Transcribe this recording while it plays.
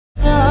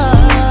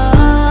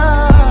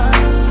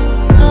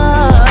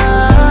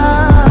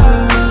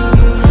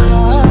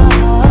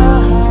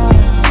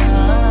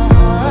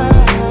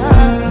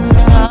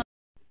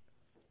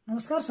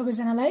नमस्कार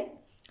सबैजनालाई।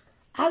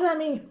 आज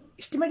हामी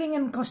एस्टिमेटिङ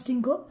एन्ड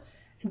कस्टिङको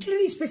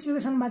डिटेल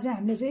स्पेसिफिकेसनमा चाहिँ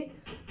हामीले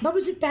चाहिँ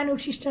डब्ल्युसी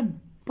प्यानोड सिस्टम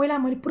पहिला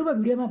मैले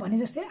पूर्व भिडियोमा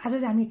भने जस्तै आज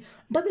चाहिँ हामी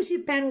डब्ल्युसी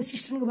प्यानोड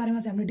सिस्टमको बारेमा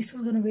चाहिँ हामीले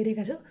डिस्कस गर्न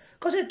गइरहेका छौँ।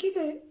 कसरी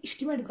के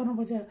एस्टिमेट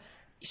गर्नुपर्छ,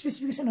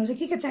 स्पेसिफिकेसनहरु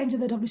चाहिँ के चाहिन्छ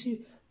त डब्ल्युसी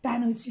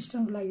प्यानोड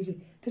सिस्टमको लागि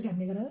चाहिँ त्यो चाहिँ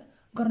हामीले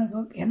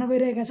हेर्न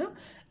गइरहेका छौँ।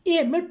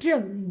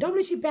 मेटेरियल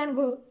डब्ल्युसी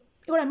प्यानको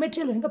एउटा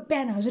मेटेरियल भनेको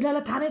प्यान,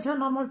 हजुरलाई थाहा नै छ।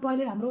 नर्मल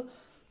टोयलेट हाम्रो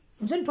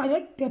हुन्छ नि,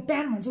 टोयलेट त्यो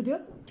प्यान भन्छ। त्यो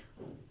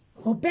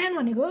हो प्यान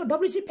भनेको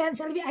डब्ल्युसी PAN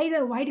sale be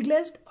either white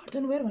glazed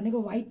अर्थनवेयर भनेको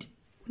व्हाइट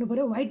हुनु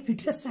पर्यो, व्हाइट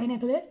भिट्रियस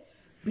चाहिएको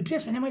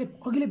भिट्रियस भने मैले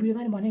अघिल्लो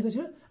भिडियोमा भनेको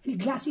छु। अलिक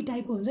ग्लासी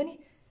टाइपको हुन्छ नि,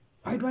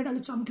 व्हाइट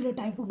अलिक चम्किलो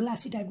टाइपको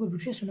ग्लासी टाइपको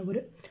भिट्रियस हुनु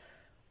पर्यो।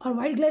 और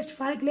white glazed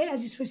fire clay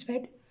as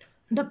specified.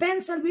 The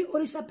PAN sale be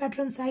Orissa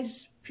pattern size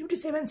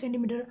 57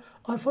 centimetre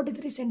और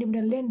 43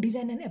 centimetre length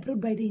design and approve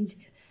by the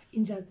engineer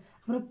in charge.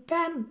 हाम्रो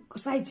प्यानको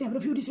साइज चाहिँ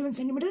हाम्रो 57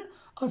 सेन्टिमिटर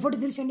और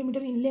 43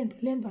 सेन्टिमिटर इन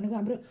लेन्थ भनेको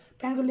हाम्रो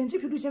प्यानको लेन्थ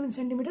चाहिँ 57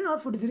 सेन्टिमिटर और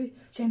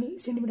 43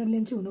 सेन्टिमिटर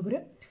लेन्थ चाहिँ हुनु पर्यो।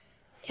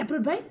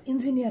 एप्रुभ बाई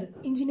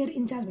इन्जिनियर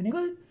इन्चार्ज भनेको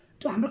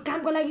त्यो हाम्रो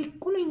कामको लागि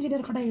कुन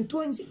इन्जिनियर खटायो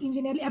त्यो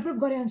इन्जिनियरले एप्रुभ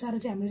गरे अनुसार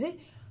चाहिँ हामीले चाहिँ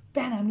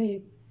प्यान हामीले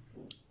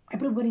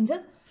एप्रुभ गरिन्छ।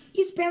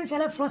 Each PAN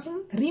sale have flossing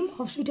rim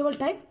of suitable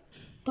type.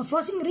 The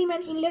flossing rim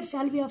and inlet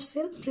sale be of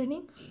self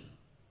training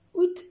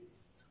with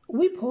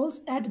whip holes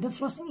at the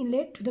flushing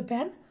inlet to the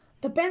pan.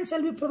 The pan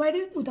shall be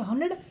provided with a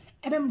 100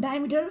 mm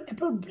diameter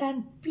approved brand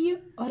P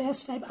or S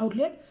type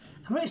outlet.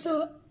 हाम्रो यस्तो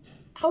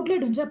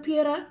outlet हुन्छ,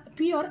 P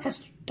or S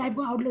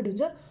टाइपको outlet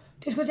हुन्छ।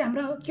 त्यसको चाहिँ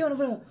हाम्रो के हुनु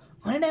पर्यो,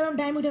 100 mm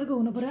डायमिटरको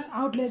हुनु पर्यो।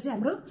 आउटलेट चाहिँ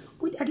हाम्रो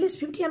विथ एटलिस्ट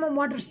 50 mm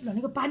वाटर सिल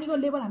भनेको पानीको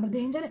लेभल हाम्रो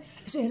देखिन्छ नि,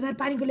 यसो हेर्दा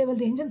पानीको लेभल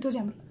देखिन्छ नि, त्यो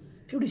चाहिँ हाम्रो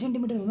 50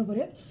 सेन्टिमिटर हुनु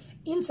पर्यो।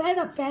 Inside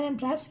of PAN and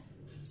ट्र्याप्स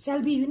sale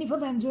be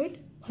uniform and joint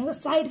भनेको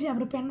साइड चाहिँ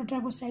हाम्रो प्यान र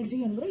ट्र्यापको साइड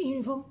चाहिँ हुनु पर्यो,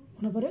 युनिफर्म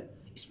हुनु पर्यो,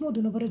 स्मुथ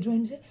हुनु पर्यो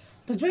जोइन्ट चाहिँ।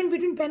 The joint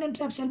between PAN and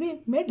trap sale be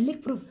made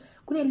leak proof.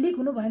 कुनै लिक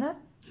हुनु भएन,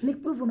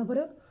 लिक प्रुफ हुनु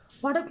पर्यो।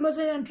 Water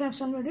closure and trap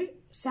sale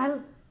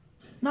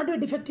not be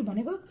defective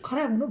भनेको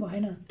खराब हुनु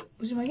भएन,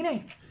 बुझ्नुभयो कि नै,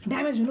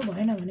 ड्यामेज हुनु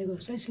भएन भनेको,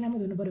 सही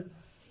सलामत हुनु पर्यो।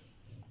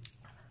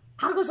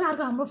 अर्को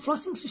हाम्रो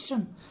फ्लसिङ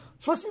सिस्टम।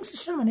 फ्लसिङ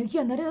सिस्टम भनेको के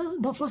भन्दाखेरि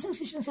the flossing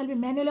system sale be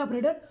manually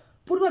operated.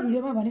 पूर्व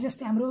भिडियोमा भने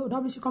जस्तै हाम्रो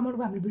डब्ल्युसी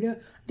कमेन्टको हामीले भिडियो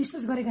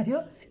डिस्कस गरेका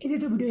थियौँ। यदि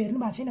त्यो भिडियो हेर्नु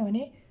भएको छैन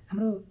भने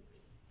हाम्रो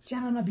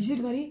च्यानलमा भिजिट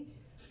गरी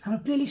हाम्रो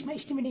प्लेलिस्टमा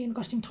एस्टिमेटिङ एन्ड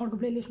कस्टिङ थर्डको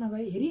प्लेलिस्टमा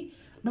गए हेरी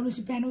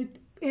डब्ल्युसी प्यान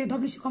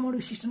डब्ल्युसी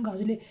कमोडिटी सिस्टमको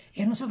हजुरले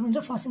हेर्न सक्नुहुन्छ।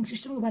 फ्लसिङ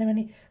सिस्टमको बारेमा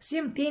नि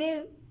सेम त्यही नै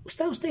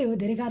उस्तै हो,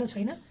 धेरै गाह्रो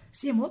छैन,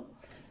 सेम हो।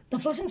 The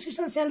flossing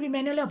system sale be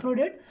manually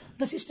uploaded.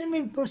 The system be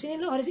प्रोसिडिङ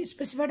और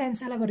स्पेसिफाइड एन्ड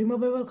सेल अब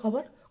रिमुभेबल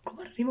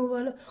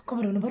रिमुभेबल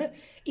कभर हुनु पर्यो।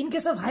 In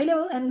case of high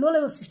level and low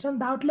level system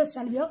the outlet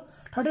sale be of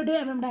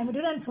 32 mm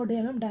diameter and 40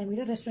 mm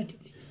diameter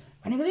respectively.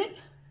 भनेको चाहिँ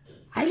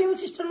high level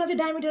सिस्टममा चाहिँ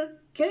diameter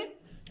के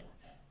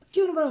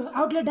हुनु पर्यो,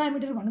 आउटलेट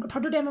डायमिटर भनेको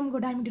 32 mm को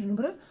डायमिटर हुनु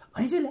पर्यो।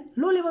 भने चाहिँ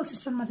लो लेभल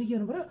सिस्टममा चाहिँ के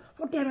हुनु पर्यो,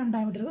 40 mm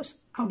डायमिटरको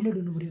आउटलेट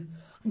हुनु पर्यो।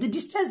 The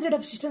discharge rate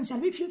of system sale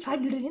be 5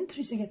 litre in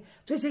 3 second.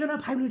 3 सेकेन्डमा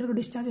 5 लिटरको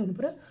डिस्चार्ज हुनु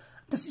पर्यो।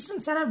 The system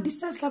sale of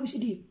discharge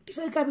capacity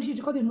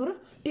कति हुनु पर्यो,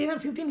 10 or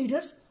 15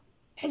 लिटर्स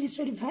एज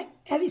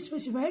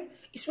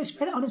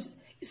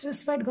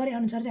स्पेसिफाइड गरे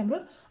अनुसार चाहिँ हाम्रो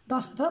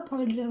 10 अथवा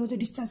 15 लिटरको चाहिँ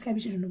डिस्चार्ज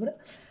क्यापेसिटी हुनु पर्यो।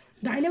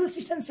 The high level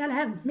system sale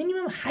have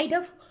minimum height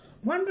of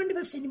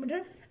 125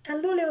 centimetre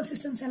and low level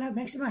system sale have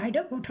maximum height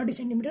of 30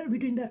 centimetre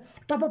between the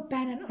top of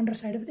PAN and under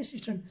side of the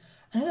system.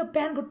 भनेको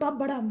प्यानको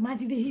टपबाट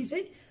माथिदेखि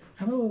चाहिँ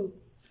हाम्रो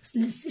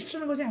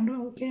सिस्टमको चाहिँ हाम्रो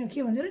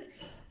के भन्छ अरे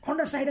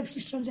अन्डर साइड अफ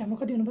सिस्टम चाहिँ हाम्रो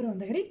कति हुनु पर्यो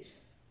भन्दाखेरि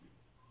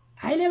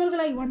हाई लेभलको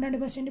लागि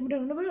 125 सेन्टिमिटर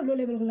हुनु पर्यो, लो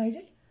लेभलको लागि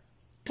चाहिँ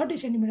 30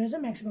 सेन्टिमिटर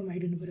चाहिँ म्याक्सिमम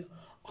हाइट हुनु पर्यो।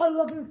 All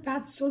working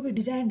path sole be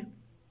design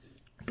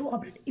to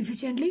अपरेट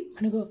efficiently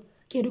भनेको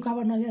के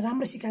रुकावट नदिएर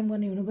राम्रोसी काम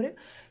गर्ने हुनु पर्यो।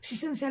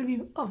 System sale be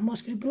of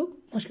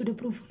mosquito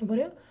proof हुनु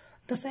पर्यो।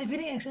 The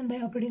साइफनिङ action by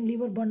operating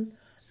liver bond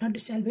not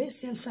sale बे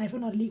सेल्फ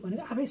साइफन अर लिक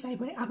भनेको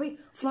आफै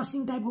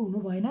फ्लसिङ टाइपको हुनु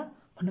भएन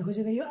भन्न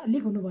खोजेको, यो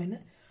लिक हुनु भएन।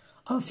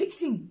 अब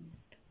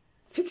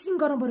फिक्सिङ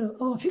गर्नु पर्यो।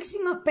 अब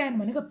फिक्सिङ अफ प्यान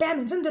भनेको प्यान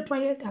हुन्छ नि त्यो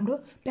टोयलेट हाम्रो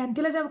प्यान,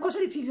 त्यसलाई चाहिँ अब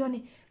कसरी फिक्स गर्ने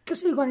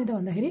त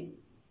भन्दाखेरि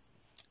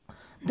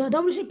the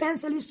डब्ल्युसी PAN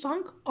sale be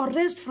सङ्क or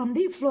raised from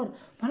the floor.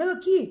 भनेको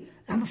कि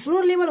हाम्रो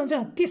फ्लोर लेभल हुन्छ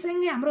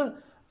त्यससँगै हाम्रो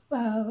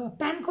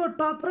प्यानको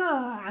टप र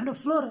हाम्रो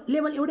फ्लोर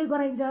लेभल एउटै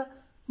गराइन्छ,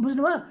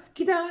 बुझ्नुभयो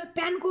कि त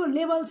प्यानको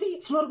लेभल चाहिँ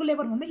फ्लोरको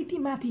लेभलभन्दा यति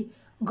माथि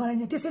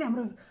गराइन्छ, त्यसरी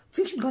हाम्रो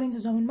फिक्स्ड गरिन्छ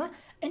जमिनमा।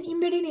 And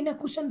embedded in a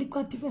cushion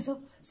required thickness of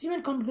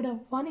cement concrete of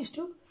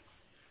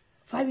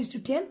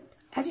 1:5:10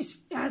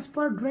 as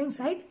per drawing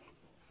side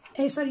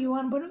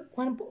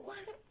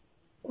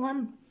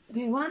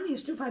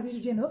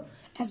 1:5:10 हो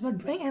as per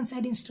drawing and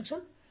side instruction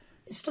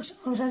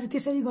अनुसार चाहिँ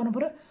त्यसरी गर्नु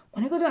पर्यो।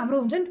 भनेको त हाम्रो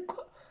हुन्छ नि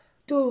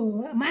त्यो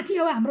माथि,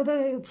 अब हाम्रो त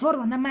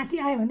फ्लोरभन्दा माथि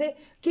आयो भने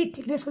केही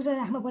थिकनेसको चाहिँ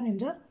राख्नुपर्ने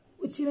हुन्छ।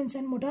 With cement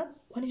and motor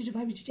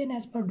 1:5:10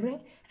 as per drawing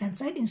and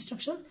side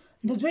instruction.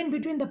 The joint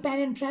between the PAN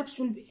and ट्र्याप्स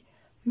will be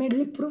made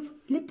leak proof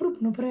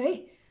हुनु पर्यो है।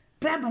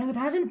 ट्र्याप भनेको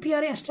थाहा छ नि,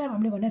 पियर एस ट्र्याप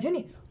हामीले भनेको थियो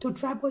नि, त्यो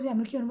ट्र्यापको चाहिँ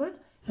हाम्रो के हुनु पर्यो,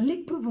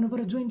 लिक प्रुफ हुनु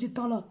पर्यो। जोइन्ट चाहिँ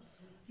तल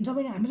जब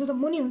हाम्रो त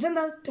मुनि हुन्छ नि त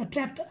त्यो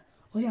ट्र्याप त हो,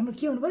 चाहिँ हाम्रो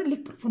के हुनु पर्यो,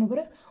 लिक प्रुफ हुनु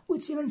पर्यो।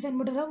 विथ सिमेन्ट एन्ड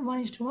मोटर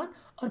 1:1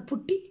 और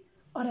putty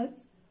or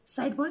as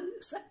site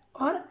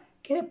or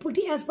के अरे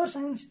पुटी एज पर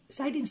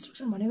साइट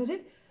इन्स्ट्रक्सन भनेको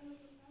चाहिँ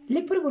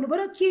लेखप्रुफ हुनु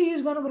पऱ्यो के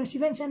युज गर्नु पऱ्यो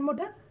सिमेन्ट स्यान्ड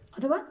मोटर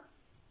अथवा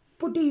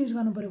पुट्टी युज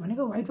गर्नु पऱ्यो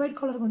भनेको व्हाइट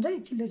कलरको हुन्छ नि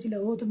चिल्लो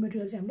चिल्लो हो त्यो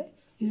मेटेरियल चाहिँ हामीले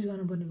युज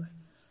गर्नुपर्ने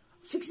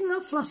भयो fixing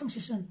of flossing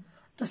system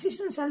the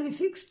system स्याल be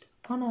fixed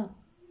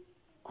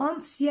on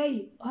CI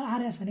or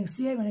RS भनेको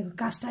सिआई भनेको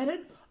कास्ट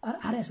आइरन अर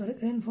आरएस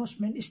भनेको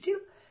रेन्फोर्समेन्ट स्टिल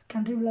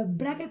कन्ट्रिब्युलर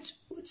ब्राकेट्स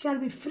विच स्याल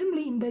be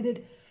फिर्मली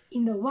embedded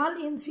in the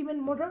wall in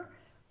cement motor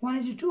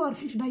 1:2 are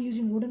fixed by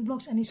using wooden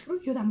blocks and screw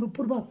यो त हाम्रो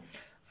पूर्व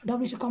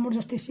WC commode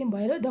जस्तै same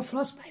भएर द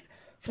फ्लस पाइप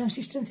फ्रम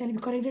सिस्टम स्याल be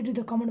connected to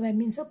the commode by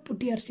means of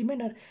putty or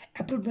cement or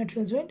एप्रुभड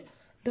material joint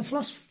the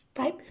फ्लस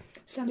pipe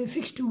स्याल be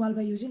fixed to wall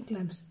by using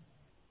क्ल्याम्प्स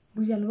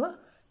बुझिहाल्नु भयो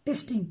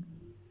testing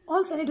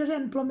all sanitary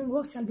and plumbing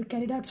work स्याल be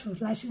carried out through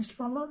licence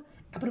plumber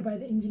approve by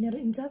the engineer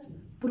in charge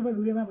पूर्व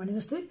भिडियोमा भने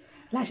जस्तै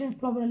licence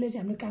प्लम्बरले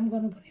चाहिँ हामीले काम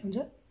गर्नुपर्ने हुन्छ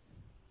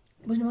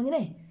बुझ्नुभयो कि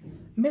नै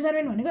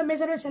मेजरमेन्ट भनेको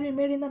मेजरमेन्ट स्याल be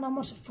made in the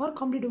numbers for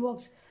complete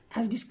works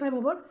as describe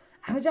about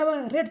हामी चाहिँ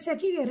अब रेट चाहिँ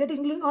के रेट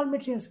इन्क्लुडिङ अल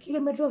मेटेरियल्स के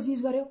मेटेरियल्स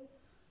युज गर्यो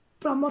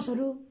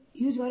प्लम्बर्सहरू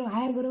युज गर्यो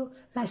हायर गर्यो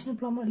लाइसेन्स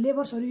प्लम्बर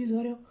लेबर्सहरू युज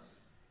गर्यो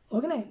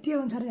हो कि नै त्यो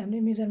अनुसार चाहिँ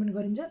हामीले मेजरमेन्ट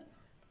गरिन्छ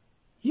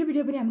यो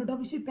भिडियो पनि हाम्रो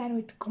WC प्यान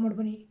विथ कमोड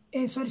पनि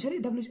sorry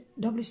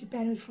WC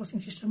PAN with flossing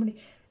system पनि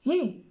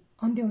यहीँ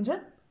अन्त्य हुन्छ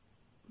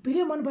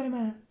भिडियो मन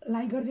परेमा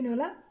लाइक गरिदिनु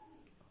होला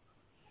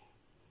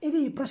यदि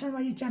प्रशान्त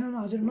माझी च्यानलमा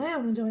हजुर नयाँ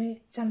हुनुहुन्छ भने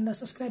च्यानललाई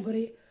सब्सक्राइब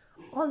गरे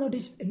अल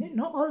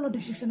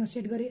नोटिफिकेसनमा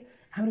सेट गरे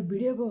हाम्रो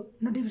भिडियोको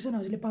नोटिफिकेसन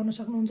हजुरले पाउन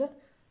सक्नुहुन्छ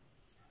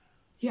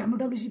यो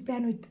हाम्रो WC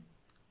PAN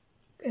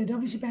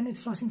with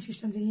flossing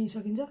system चाहिँ यहीँ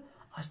सकिन्छ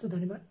हस्त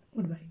धन्यवाद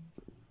good by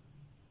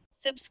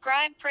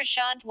Subscribe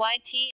Prashant YT